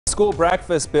school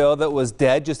breakfast bill that was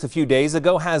dead just a few days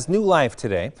ago has new life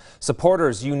today.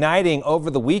 Supporters uniting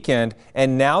over the weekend,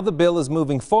 and now the bill is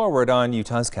moving forward on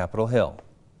Utah's Capitol Hill.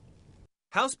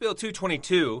 House Bill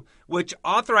 222, which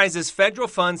authorizes federal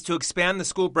funds to expand the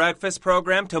school breakfast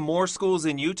program to more schools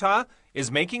in Utah,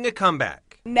 is making a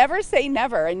comeback. Never say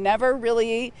never, and never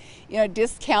really,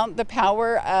 discount the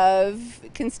power of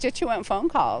constituent phone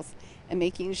calls and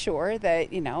making sure that,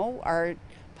 our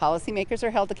policymakers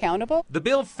are held accountable. The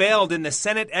bill failed in the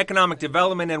Senate Economic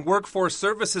Development and Workforce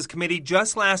Services Committee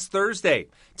just last Thursday.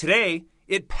 Today,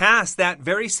 it passed that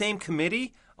very same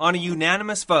committee on a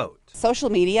unanimous vote. Social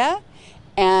media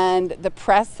and the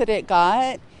press that it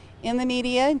got in the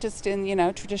media, just in,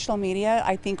 traditional media,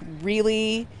 I think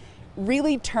really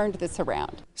turned this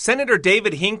around. Senator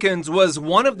David Hinkins was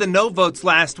one of the no votes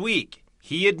last week.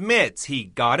 He admits he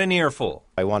got an earful.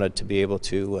 I wanted to be able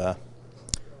to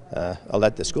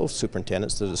let the school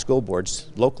superintendents, the school boards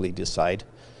locally decide,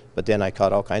 but then I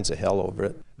caught all kinds of hell over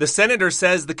it. The senator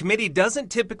says the committee doesn't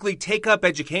typically take up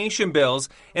education bills,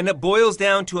 and it boils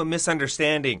down to a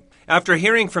misunderstanding. After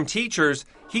hearing from teachers,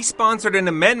 he sponsored an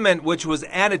amendment which was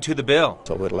added to the bill.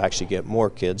 So it'll actually get more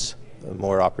kids,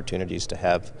 more opportunities to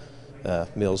have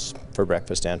meals for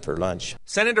breakfast and for lunch.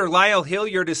 Senator Lyle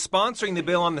Hilliard is sponsoring the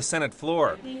bill on the Senate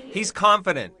floor. He's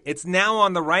confident it's now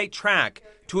on the right track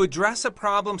to address a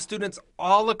problem students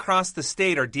all across the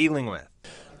state are dealing with.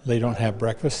 They don't have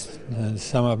breakfast.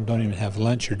 Some of them don't even have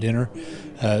lunch or dinner.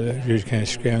 They're kind of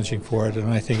scrounging for it,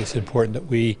 and I think it's important that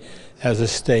we, as a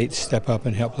state, step up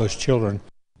and help those children.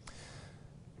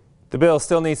 The bill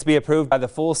still needs to be approved by the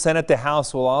full Senate. The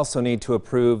House will also need to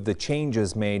approve the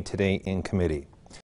changes made today in committee.